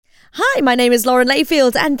Hi, my name is Lauren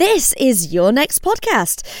Layfield, and this is Your Next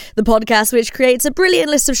Podcast, the podcast which creates a brilliant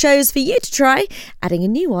list of shows for you to try, adding a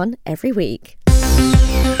new one every week.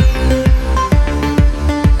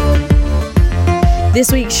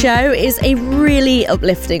 This week's show is a really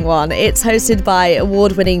uplifting one. It's hosted by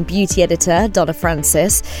award-winning beauty editor Donna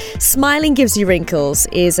Francis. Smiling Gives You Wrinkles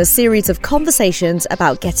is a series of conversations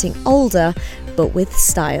about getting older, but with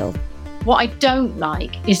style. What I don't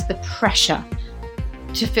like is the pressure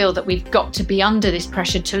to feel that we've got to be under this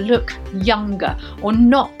pressure to look younger or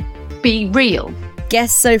not be real.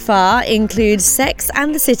 Guests so far include Sex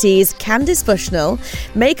and the City's Candice Bushnell,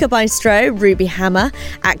 makeup maestro Ruby Hammer,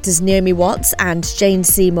 actors Naomi Watts and Jane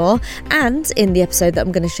Seymour, and in the episode that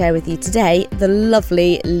I'm going to share with you today, the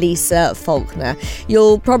lovely Lisa Faulkner.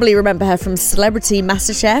 You'll probably remember her from Celebrity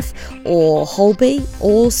MasterChef or Holby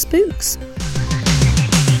or Spooks.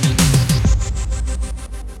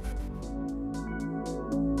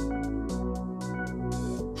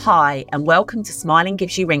 Hi, and welcome to Smiling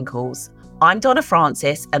Gives You Wrinkles. I'm Donna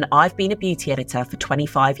Francis, and I've been a beauty editor for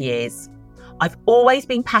 25 years. I've always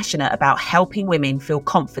been passionate about helping women feel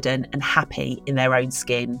confident and happy in their own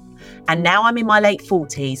skin. And now I'm in my late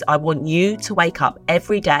 40s, I want you to wake up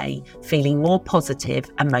every day feeling more positive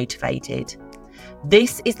and motivated.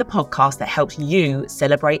 This is the podcast that helps you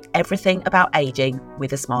celebrate everything about aging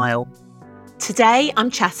with a smile. Today, I'm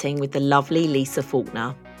chatting with the lovely Lisa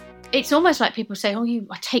Faulkner. It's almost like people say,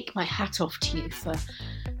 I take my hat off to you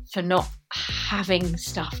for not having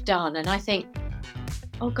stuff done. And I think,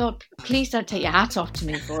 oh God, please don't take your hat off to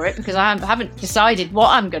me for it, because I haven't decided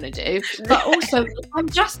what I'm going to do. But also, I'm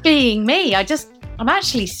just being me. I'm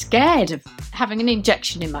actually scared of having an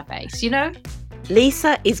injection in my face, you know?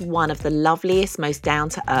 Lisa is one of the loveliest, most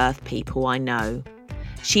down-to-earth people I know.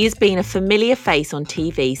 She has been a familiar face on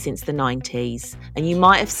TV since the 90s, and you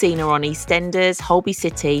might have seen her on EastEnders, Holby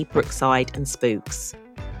City, Brookside and Spooks.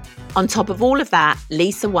 On top of all of that,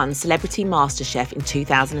 Lisa won Celebrity MasterChef in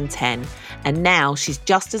 2010, and now she's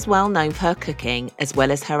just as well known for her cooking as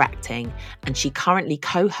well as her acting, and she currently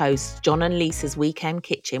co-hosts John and Lisa's Weekend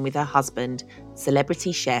Kitchen with her husband,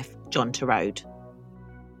 celebrity chef John Turode.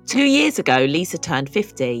 2 years ago, Lisa turned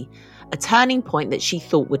 50, a turning point that she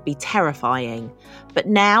thought would be terrifying. But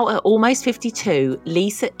now, at almost 52,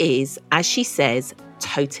 Lisa is, as she says,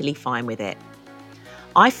 totally fine with it.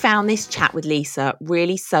 I found this chat with Lisa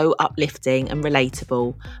really so uplifting and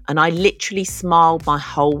relatable, and I literally smiled my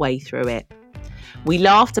whole way through it. We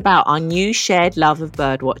laughed about our new shared love of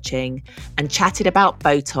birdwatching and chatted about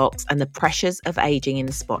Botox and the pressures of aging in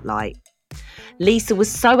the spotlight. Lisa was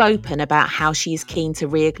so open about how she is keen to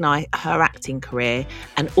reignite her acting career,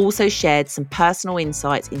 and also shared some personal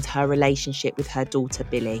insights into her relationship with her daughter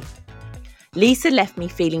Billy. Lisa left me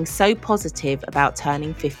feeling so positive about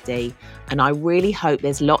turning 50, and I really hope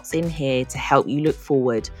there's lots in here to help you look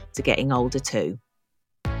forward to getting older too.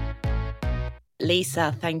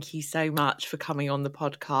 Lisa, thank you so much for coming on the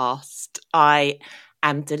podcast. I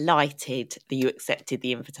am delighted that you accepted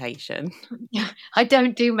the invitation. I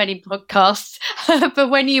don't do many podcasts, but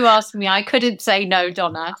when you asked me, I couldn't say no,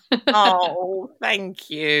 Donna. Oh, thank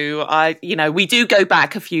you. We do go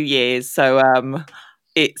back a few years, so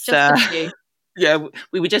it's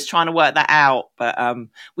we were just trying to work that out, but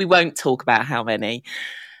we won't talk about how many.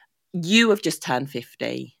 You have just turned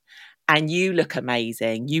 50. And you look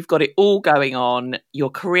amazing. You've got it all going on. Your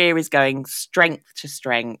career is going strength to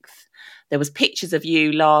strength. There was pictures of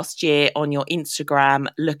you last year on your Instagram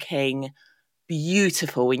looking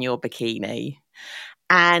beautiful in your bikini.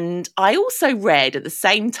 And I also read at the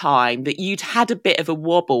same time that you'd had a bit of a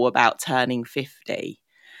wobble about turning 50.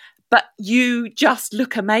 But you just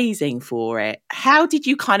look amazing for it. How did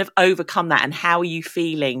you kind of overcome that? And how are you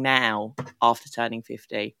feeling now after turning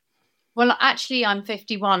 50? Well, actually, I'm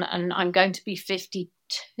 51 and I'm going to be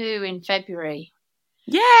 52 in February.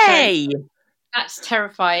 Yay! So that's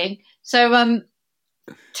terrifying. So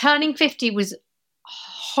turning 50 was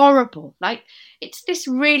horrible. Like, it's this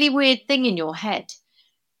really weird thing in your head.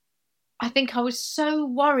 I think I was so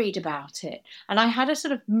worried about it. And I had a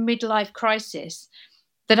sort of midlife crisis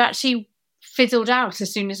that actually fizzled out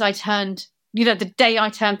as soon as I turned, the day I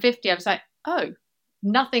turned 50, I was like, oh,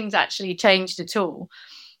 nothing's actually changed at all.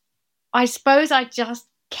 I suppose I just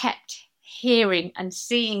kept hearing and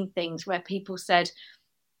seeing things where people said,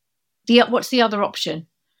 what's the other option?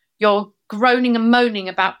 You're groaning and moaning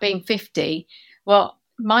about being 50. Well,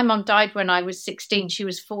 my mum died when I was 16. She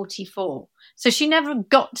was 44. So she never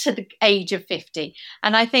got to the age of 50.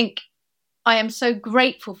 And I think I am so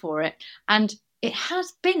grateful for it. And it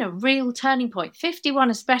has been a real turning point, 51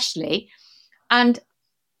 especially. And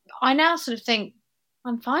I now sort of think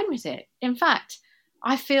I'm fine with it. In fact,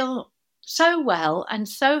 I feel so well and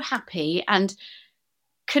so happy and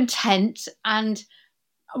content and,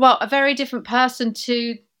 well, a very different person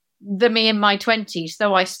to the me in my 20s,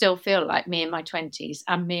 though I still feel like me in my 20s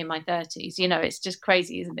and me in my 30s. You know, it's just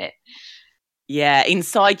crazy, isn't it? Yeah,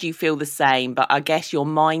 inside you feel the same, but I guess your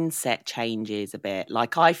mindset changes a bit.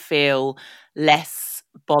 Like I feel less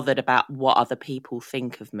bothered about what other people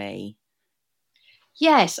think of me.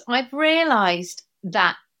 Yes, I've realised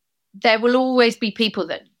that there will always be people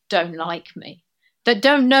that don't like me, that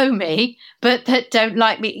don't know me, but that don't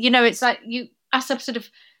like me. You know, it's like you, as a sort of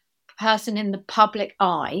person in the public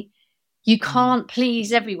eye, you can't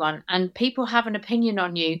please everyone, and people have an opinion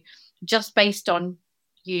on you just based on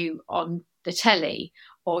you on the telly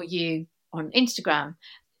or you on Instagram.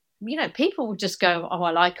 You know, people will just go, oh,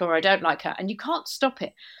 I like her or I don't like her, and you can't stop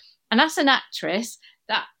it. And as an actress,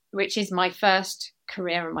 that, which is my first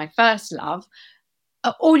career and my first love,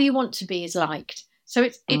 all you want to be is liked. So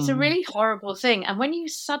it's a really horrible thing. And when you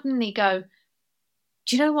suddenly go,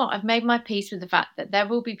 do you know what? I've made my peace with the fact that there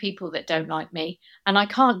will be people that don't like me, and I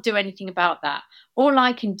can't do anything about that. All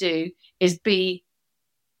I can do is be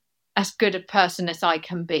as good a person as I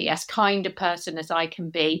can be, as kind a person as I can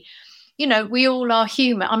be. You know, we all are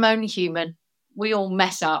human. I'm only human. We all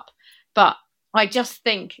mess up. But I just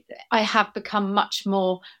think I have become much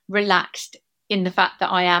more relaxed in the fact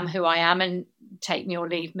that I am who I am, and take me or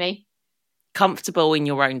leave me. Comfortable in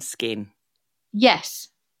your own skin. Yes.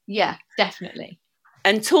 Yeah, definitely.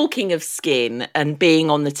 And talking of skin and being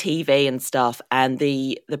on the TV and stuff, and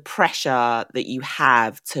the pressure that you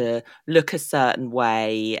have to look a certain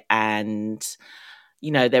way, and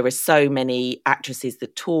you know, there are so many actresses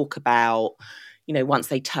that talk about, you know, once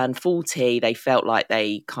they turn 40, they felt like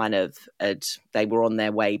they kind of they were on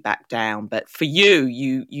their way back down. But for you,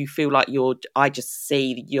 you feel like I just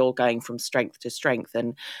see that you're going from strength to strength.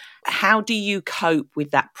 And how do you cope with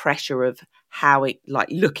that pressure of how it, like,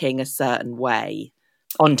 looking a certain way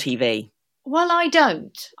on TV? Well, I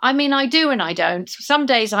don't. I mean, I do and I don't. Some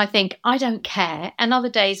days I think I don't care, and other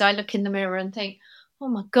days I look in the mirror and think, oh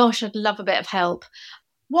my gosh, I'd love a bit of help.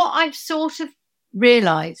 What I've sort of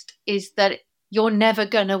realised is that you're never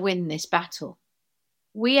going to win this battle.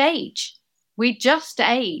 We age. We just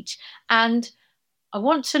age. And I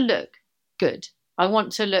want to look good. I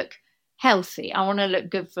want to look healthy. I want to look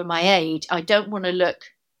good for my age. I don't want to look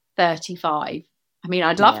 35. I mean,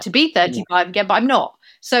 I'd love to be 35 again, but I'm not.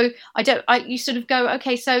 So you sort of go,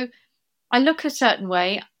 okay, so I look a certain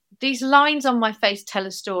way. These lines on my face tell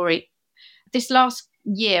a story. This last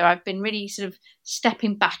year, I've been really sort of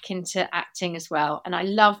stepping back into acting as well. And I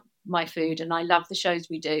love my food and I love the shows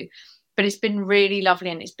we do. But it's been really lovely.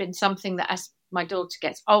 And it's been something that as my daughter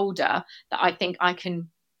gets older, that I think I can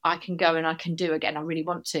go and I can do again. I really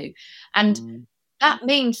want to. And that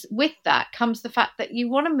means with that comes the fact that you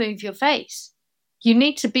want to move your face. You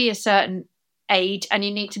need to be a certain age and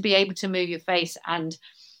you need to be able to move your face. And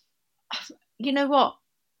you know what?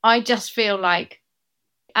 I just feel like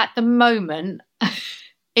at the moment,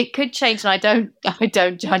 it could change, and I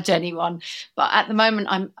don't judge anyone, but at the moment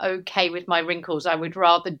I'm okay with my wrinkles. I'd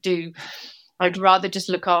rather just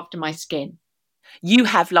look after my skin. You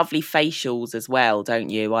have lovely facials as well, don't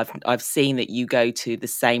you? I've seen that you go to the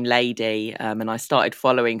same lady, and I started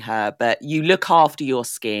following her. But you look after your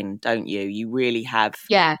skin, don't you? You really have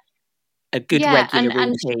a good regular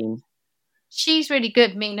routine. She's really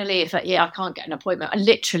good. Mina Lee is like, I can't get an appointment.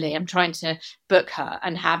 I'm trying to book her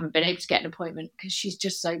and haven't been able to get an appointment because she's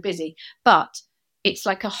just so busy. But it's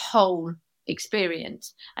like a whole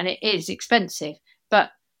experience and it is expensive.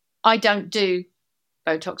 But I don't do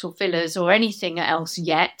Botox or fillers or anything else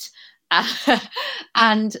yet.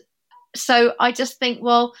 And so I just think,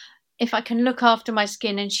 well, if I can look after my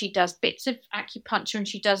skin, and she does bits of acupuncture and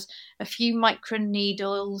she does a few micro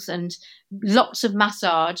needles and lots of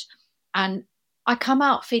massage, and I come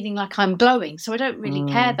out feeling like I'm glowing. So I don't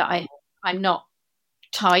really care that I'm not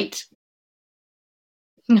tight.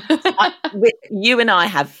 You and I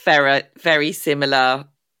have very similar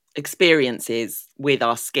experiences with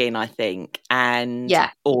our skin, I think, and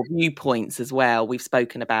or viewpoints as well. We've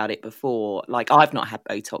spoken about it before. Like, I've not had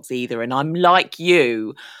Botox either, and I'm like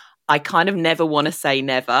you. I kind of never want to say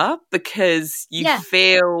never because you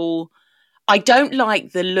feel... I don't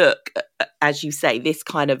like the look, as you say, this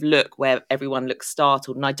kind of look where everyone looks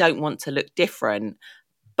startled, and I don't want to look different.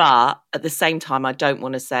 But at the same time, I don't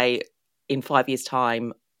want to say in 5 years'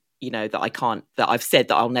 time, you know, that I've said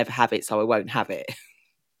that I'll never have it, so I won't have it.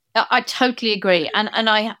 I totally agree. And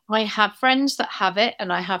I have friends that have it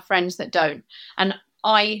and I have friends that don't. And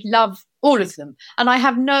I love all of them. And I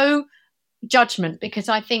have no judgment because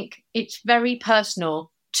I think it's very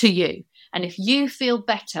personal to you. And if you feel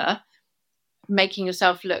better making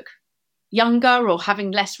yourself look younger or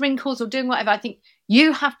having less wrinkles or doing whatever, I think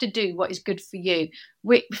you have to do what is good for you.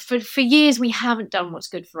 For years, we haven't done what's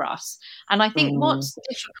good for us. And I think what's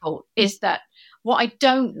difficult is that what I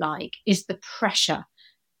don't like is the pressure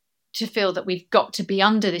to feel that we've got to be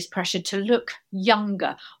under this pressure to look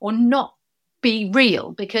younger or not be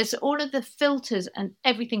real, because all of the filters and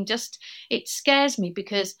everything it scares me,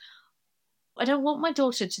 because I don't want my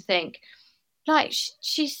daughter to think, like,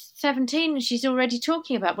 she's 17 and she's already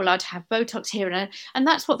talking about, well, I'd have Botox here and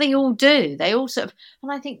that's what they all do. They all sort of,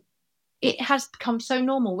 and I think it has become so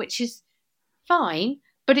normal, which is fine,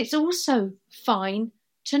 but it's also fine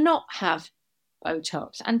to not have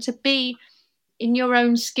Botox and to be in your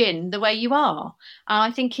own skin the way you are.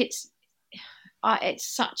 And I think it's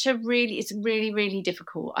really, really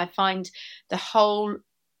difficult. I find the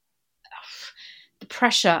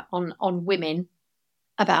pressure on women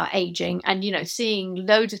about aging, and seeing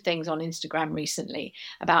loads of things on Instagram recently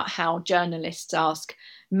about how journalists ask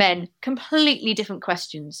men completely different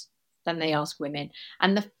questions than they ask women,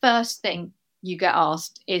 and the first thing you get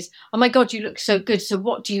asked is, oh my god, you look so good, so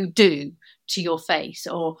what do you do to your face?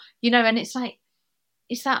 Or and it's like,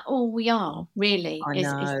 is that all we are really? I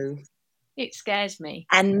know. It scares me.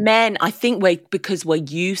 And men, I think because we're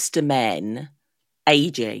used to men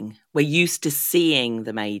aging, we're used to seeing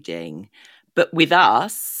them aging. But with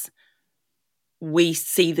us, we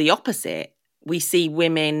see the opposite. We see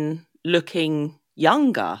women looking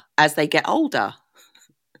younger as they get older.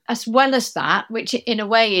 As well as that, which in a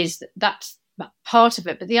way that's part of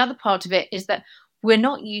it. But the other part of it is that we're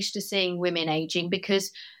not used to seeing women aging,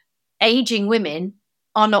 because aging women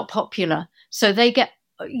are not popular. So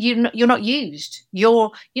you're not used.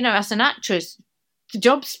 You're, as an actress, the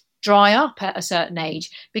jobs dry up at a certain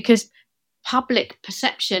age, because public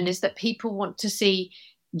perception is that people want to see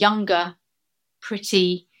younger,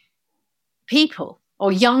 pretty people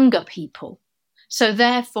or younger people. So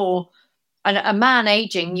therefore, a man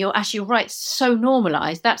aging, you're right, so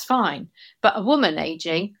normalized, that's fine. But a woman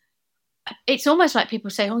aging, it's almost like people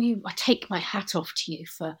say, I take my hat off to you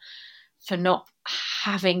for not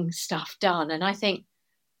having stuff done. And I think,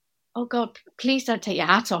 oh God, please don't take your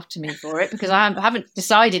hat off to me for it, because I haven't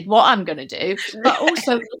decided what I'm going to do. But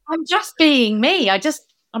also, I'm just being me.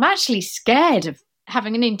 I'm actually scared of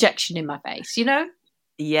having an injection in my face,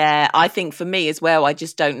 Yeah, I think for me as well, I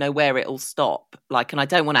just don't know where it'll stop. And I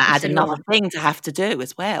don't want to add another thing to have to do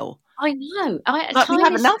as well. I know. We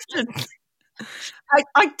have enough to...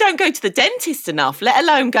 I don't go to the dentist enough, let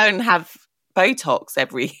alone go and have Botox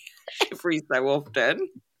every so often.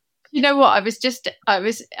 You know what? I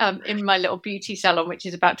was in my little beauty salon, which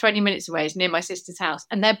is about 20 minutes away. It's near my sister's house,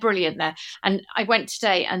 and they're brilliant there. And I went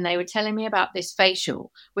today, and they were telling me about this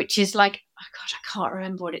facial, which is like, oh God, I can't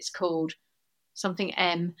remember what it's called. Something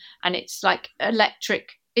M, and it's like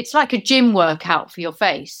electric. It's like a gym workout for your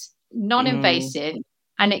face, non-invasive,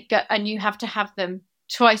 and you have to have them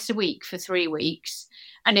twice a week for 3 weeks,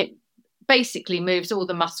 and it basically moves all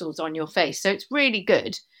the muscles on your face. So it's really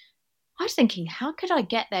good. I was thinking, how could I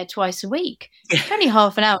get there twice a week? It's only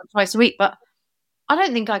half an hour twice a week, but I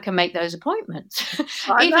don't think I can make those appointments,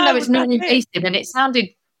 even though it's non-invasive, and it sounded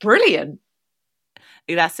brilliant.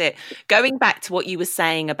 That's it. Going back to what you were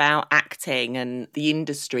saying about acting and the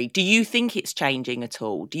industry, do you think it's changing at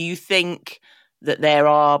all? Do you think that there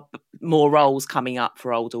are more roles coming up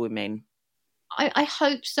for older women? I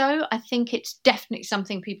hope so. I think it's definitely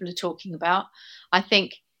something people are talking about. I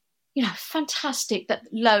think, fantastic that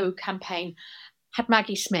Low campaign had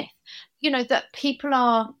Maggie Smith. That people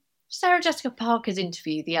are... Sarah Jessica Parker's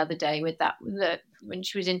interview the other day when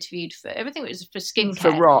she was interviewed for everything, it was for skincare.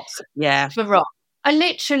 For Rock, yeah. For Rock. I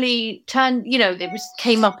literally turned,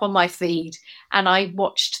 came up on my feed, and I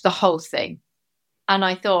watched the whole thing, and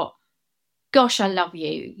I thought, gosh, I love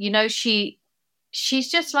you.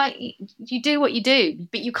 She's just like, you do what you do,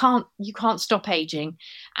 but you can't stop aging.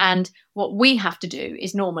 And what we have to do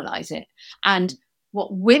is normalize it. And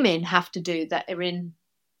what women have to do that are in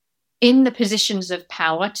the positions of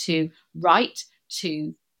power to write,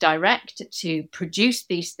 to direct, to produce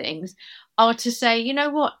these things, are to say, you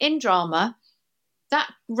know what, in drama, that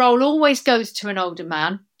role always goes to an older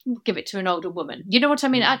man. Give it to an older woman. You know what I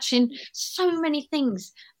mean? Actually, so many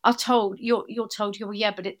things are told. You're told,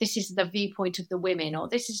 but this is the viewpoint of the women, or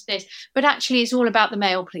this is this. But actually, it's all about the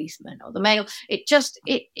male policeman or the male.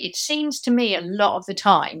 It seems to me a lot of the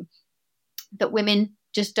time that women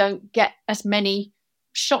just don't get as many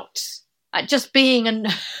shots at just being a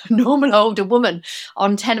normal older woman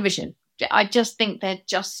on television. I just think there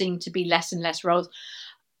just seem to be less and less roles.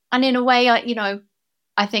 And in a way,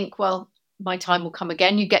 I think, well, my time will come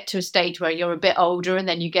again. You get to a stage where you're a bit older and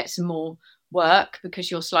then you get some more work because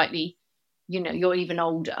you're slightly, you're even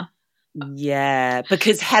older. Yeah,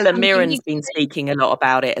 because Helen And you Mirren's need been speaking a lot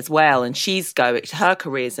about it as well, and her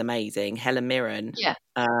career's amazing, Helen Mirren. Yeah.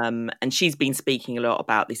 And she's been speaking a lot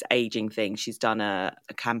about this aging thing. She's done a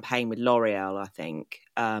campaign with L'Oreal, I think,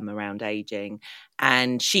 around aging,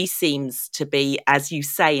 and she seems to be, as you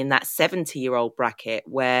say, in that 70-year-old bracket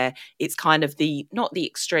where it's kind of not the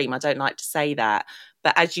extreme. I don't like to say that,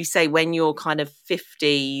 but as you say, when you're kind of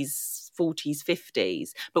 50s. 40s, 50s,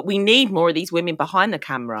 but we need more of these women behind the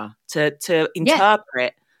camera to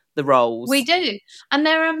interpret the roles. We do. And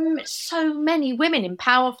there are so many women in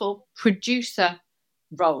powerful producer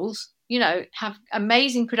roles, have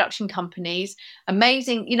amazing production companies,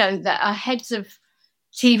 amazing, that are heads of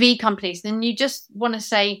TV companies. And you just want to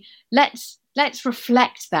say, let's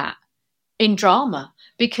reflect that in drama,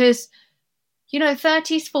 because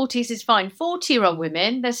 30s, 40s is fine. 40-year-old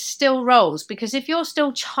women, there's still roles, because if you're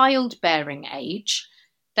still childbearing age,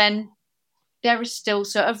 then there is still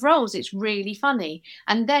sort of roles. It's really funny.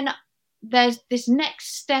 And then there's this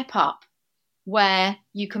next step up where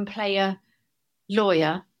you can play a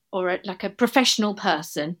lawyer or like a professional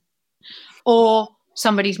person or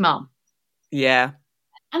somebody's mum. Yeah.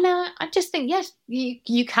 And I just think, yes,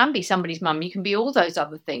 you can be somebody's mum. You can be all those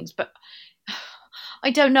other things. But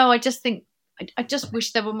I don't know. I just think, I just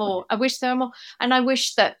wish there were more. I wish there were more. And I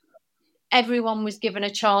wish that everyone was given a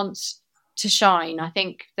chance to shine. I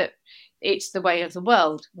think that it's the way of the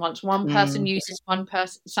world. Once one person uses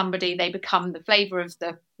somebody, they become the flavour of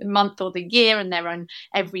the month or the year, and they're on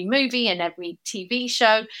every movie and every TV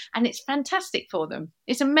show. And it's fantastic for them.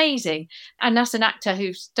 It's amazing. And as an actor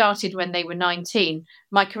who started when they were 19,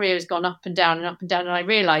 my career has gone up and down and up and down. And I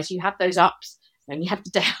realise you have those ups and you have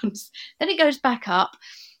the downs. Then it goes back up.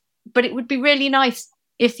 But it would be really nice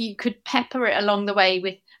if you could pepper it along the way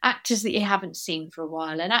with actors that you haven't seen for a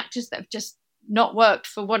while, and actors that have just not worked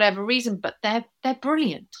for whatever reason, but they're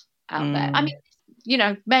brilliant out there. I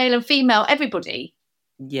mean, male and female, everybody.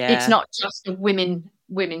 Yeah. It's not just a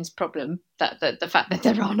women's problem, that the fact that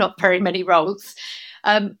there are not very many roles.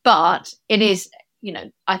 But it is,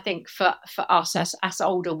 I think for us as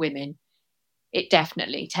older women, it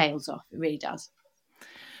definitely tails off. It really does.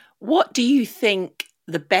 What do you think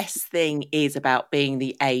the best thing is about being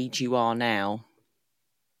the age you are now?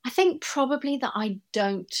 I think probably that I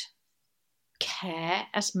don't care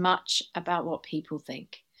as much about what people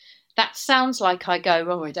think. That sounds like I go,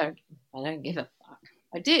 oh, I don't give a fuck.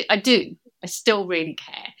 I do. I still really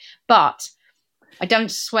care. But I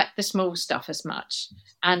don't sweat the small stuff as much.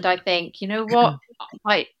 And I think, you know what?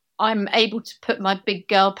 I'm able to put my big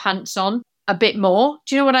girl pants on a bit more.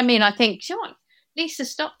 Do you know what I mean? I think, you know what? Lisa,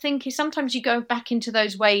 stop thinking. Sometimes you go back into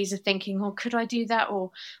those ways of thinking, oh, could I do that?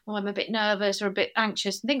 Or I'm a bit nervous or a bit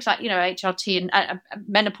anxious. And things like, HRT and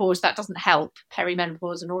menopause, that doesn't help,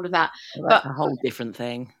 perimenopause and all of that. Well, that's a whole different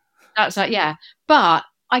thing. That's like, yeah. But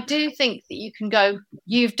I do think that you can go,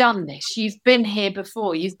 you've done this. You've been here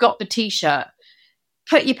before. You've got the T-shirt.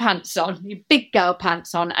 Put your pants on, your big girl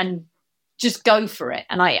pants on, and just go for it.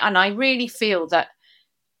 And I really feel that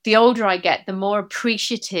the older I get, the more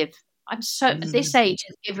appreciative I'm so, this age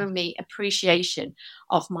has given me appreciation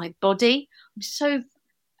of my body. I'm so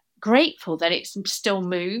grateful that it still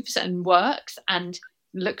moves and works and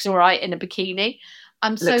looks all right in a bikini.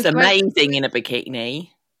 Looks amazing in a bikini.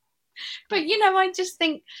 But, I just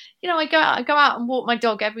think, I go out and walk my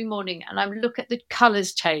dog every morning, and I look at the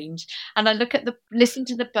colours change, and I listen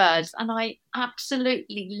to the birds, and I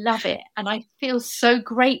absolutely love it. And I feel so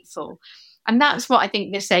grateful. And that's what I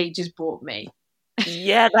think this age has brought me.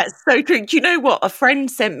 Yeah, that's so true. Do you know what? A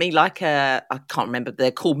friend sent me I can't remember,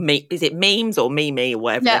 they're called is it memes or Mimi or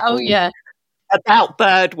whatever? Yeah, oh yeah. About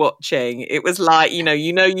bird watching. It was like,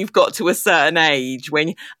 you've got to a certain age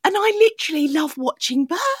and I literally love watching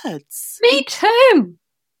birds. Me too.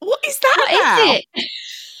 What is that about? What is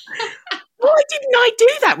it? Why didn't I do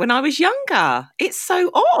that when I was younger? It's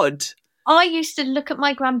so odd. I used to look at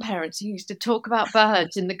my grandparents who used to talk about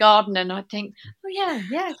birds in the garden, and I'd think, oh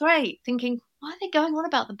yeah, great. Thinking, why are they going on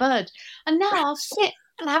about the birds? And now I'll sit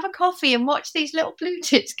and have a coffee and watch these little blue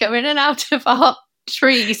tits go in and out of our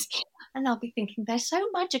trees. And I'll be thinking, they're so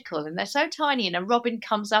magical and they're so tiny. And a robin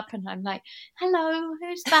comes up and I'm like, hello,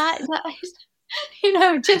 who's that? Is that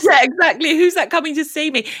just... Yeah, exactly. Who's that coming to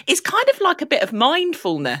see me? It's kind of like a bit of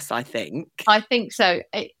mindfulness, I think. I think so.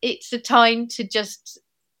 It's a time to just...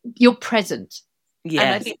 You're present. Yes.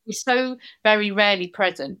 And I think we're so very rarely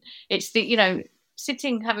present. It's the,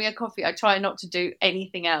 sitting, having a coffee. I try not to do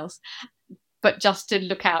anything else, but just to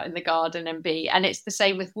look out in the garden and be. And it's the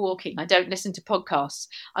same with walking. I don't listen to podcasts.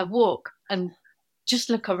 I walk and just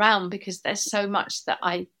look around, because there's so much that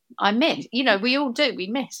I miss. You know, we all do. We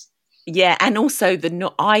miss. Yeah, and also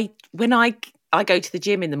when I go to the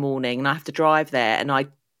gym in the morning and I have to drive there, and I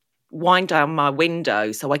wind down my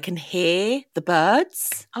window so I can hear the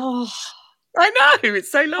birds. Oh, I know,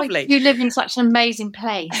 it's so lovely. You live in such an amazing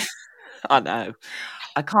place. I know.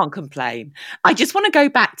 I can't complain. I just want to go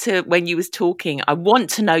back to when you was talking. I want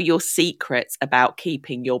to know your secrets about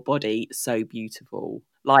keeping your body so beautiful.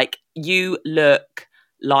 Like, you look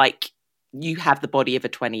like you have the body of a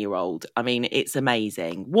 20-year-old. I mean, it's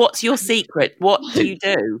amazing. What's your secret? What do you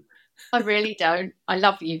do? I really don't. I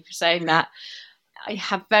love you for saying that. I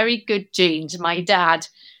have very good genes. My dad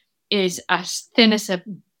is as thin as a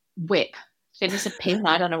whip, thin as a pin.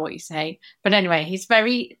 I don't know what you say. But anyway, he's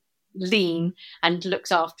very lean and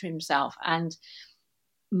looks after himself. And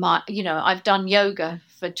I've done yoga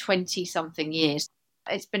for 20 something years.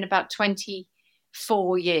 It's been about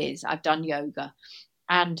 24 years I've done yoga,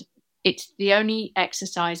 and it's the only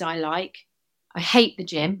exercise I like. I hate the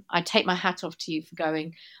gym. I take my hat off to you for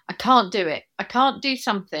going. I can't do it. I can't do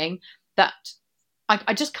something that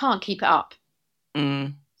I just can't keep it up.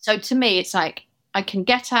 Mm. So to me, it's like I can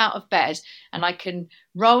get out of bed and I can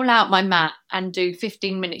roll out my mat and do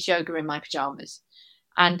 15 minutes yoga in my pajamas.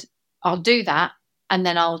 And I'll do that. And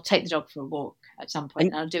then I'll take the dog for a walk at some point.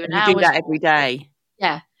 And I'll do an hour. You do that every day?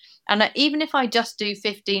 Yeah. And even if I just do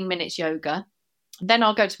 15 minutes yoga, then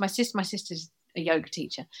I'll go to my sister. My sister's a yoga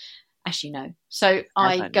teacher, as you know. So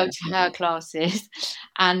I go to her classes,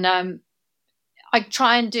 and I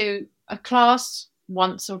try and do a class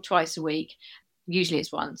once or twice a week. Usually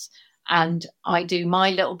it's once. And I do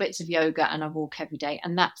my little bits of yoga and I walk every day,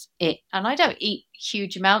 and that's it. And I don't eat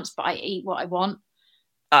huge amounts, but I eat what I want.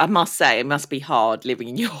 I must say, it must be hard living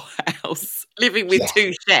in your house, living with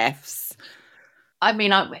two chefs. I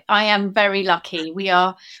mean, I am very lucky. We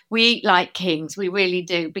eat like kings. We really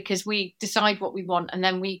do, because we decide what we want and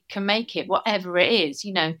then we can make it, whatever it is.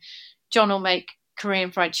 You know, John will make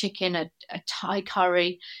Korean fried chicken, a Thai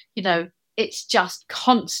curry. You know, it's just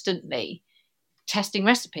constantly testing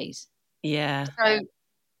recipes. Yeah. So,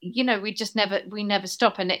 you know, we never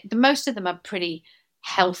stop. And the most of them are pretty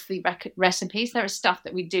healthy recipes. There is stuff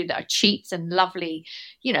that we do that are cheats and lovely,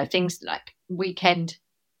 you know, things like weekend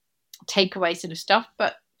takeaway sort of stuff.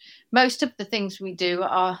 But most of the things we do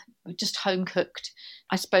are just home cooked.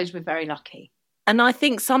 I suppose we're very lucky. And I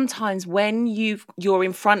think sometimes when you're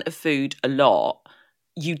in front of food a lot,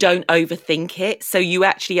 you don't overthink it. So you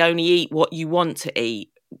actually only eat what you want to eat.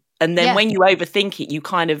 And then when you overthink it, you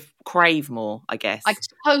kind of crave more, I guess. I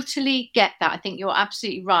totally get that. I think you're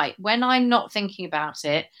absolutely right. When I'm not thinking about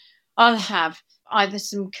it, I'll have either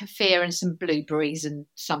some kefir and some blueberries and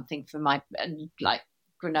something for like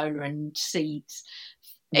granola and seeds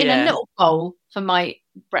in a little bowl for my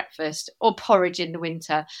breakfast, or porridge in the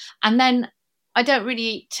winter. And then I don't really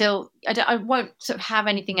eat I won't sort of have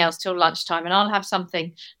anything else till lunchtime, and I'll have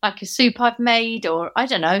something like a soup I've made, or I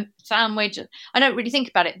don't know, sandwich. I don't really think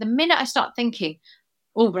about it. The minute I start thinking,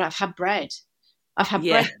 oh, but I've had bread. I've had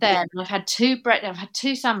bread there, and I've had I've had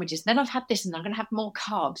two sandwiches, then I've had this, and I'm going to have more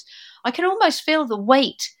carbs. I can almost feel the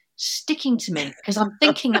weight sticking to me because I'm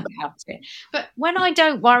thinking about it. But when I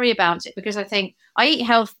don't worry about it, because I think I eat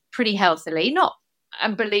pretty healthily,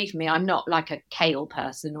 and believe me, I'm not like a kale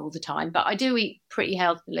person all the time, but I do eat pretty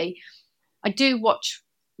healthily. I do watch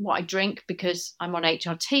what I drink because I'm on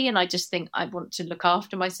HRT and I just think I want to look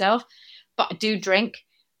after myself. But I do drink.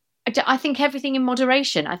 I think everything in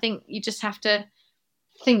moderation. I think you just have to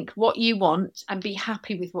think what you want and be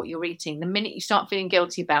happy with what you're eating. The minute you start feeling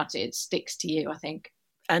guilty about it, it sticks to you, I think.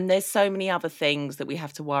 And there's so many other things that we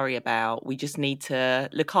have to worry about. We just need to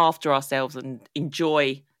look after ourselves and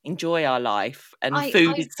enjoy our life, and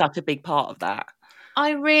food is such a big part of that.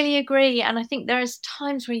 I really agree. And I think there's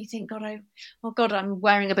times where you think, God, I'm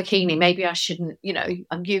wearing a bikini. Maybe I shouldn't, you know,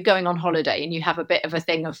 you going on holiday and you have a bit of a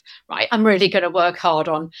thing of, right, I'm really going to work hard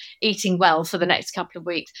on eating well for the next couple of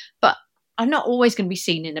weeks. But I'm not always going to be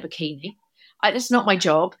seen in a bikini. That's not my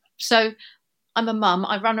job. So I'm a mum.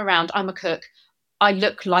 I run around. I'm a cook. I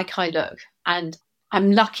look like I look. And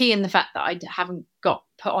I'm lucky in the fact that I haven't got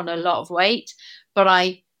put on a lot of weight, but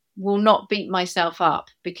I will not beat myself up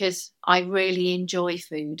because I really enjoy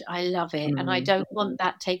food. I love it. And I don't want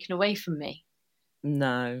that taken away from me.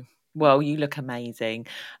 No. Well, you look amazing.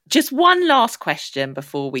 Just one last question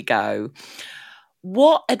before we go.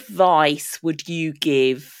 What advice would you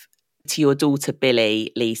give to your daughter,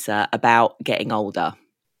 Billy, Lisa, about getting older?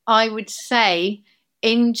 I would say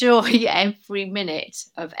enjoy every minute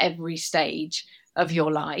of every stage of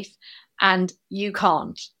your life. And you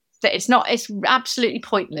can't. It's absolutely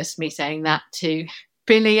pointless me saying that to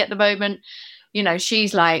Billy at the moment, you know,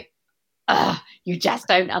 she's like, you just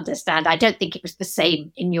don't understand. I don't think it was the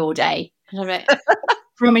same in your day. And I'm like,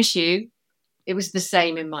 promise you, it was the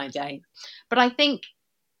same in my day. But I think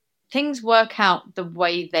things work out the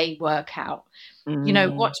way they work out. You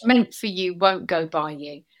know, what's meant for you won't go by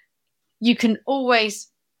you. You can always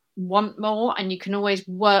want more and you can always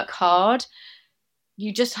work hard.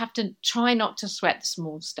 You just have to try not to sweat the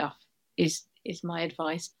small stuff is my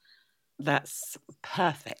advice. That's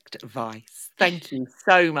perfect advice. Thank you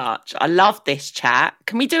so much. I love this chat.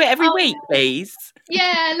 Can we do it every week, please?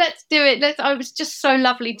 Yeah, let's do it. It was just so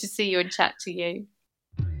lovely to see you and chat to you.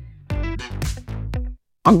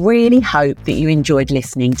 I really hope that you enjoyed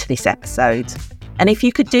listening to this episode. And if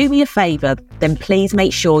you could do me a favour, then please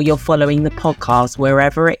make sure you're following the podcast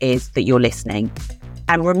wherever it is that you're listening.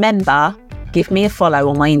 And remember, give me a follow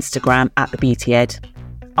on my Instagram @TheBeautyEd.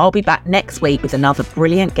 I'll be back next week with another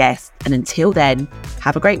brilliant guest. And until then,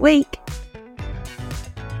 have a great week.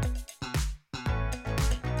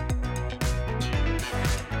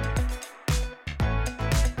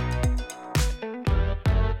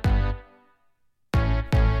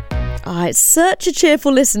 Oh, it's such a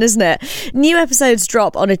cheerful listen, isn't it? New episodes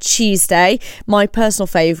drop on a Tuesday. My personal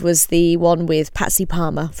fave was the one with Patsy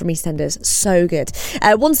Palmer from EastEnders. So good.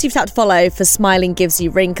 Once you've tapped follow for Smiling Gives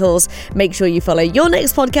You Wrinkles, make sure you follow your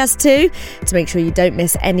next podcast too to make sure you don't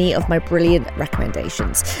miss any of my brilliant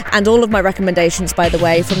recommendations. And all of my recommendations, by the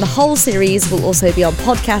way, from the whole series will also be on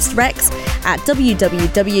Podcast Rex at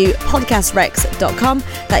www.podcastrex.com.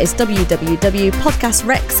 That is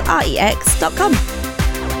www.podcastrex.com.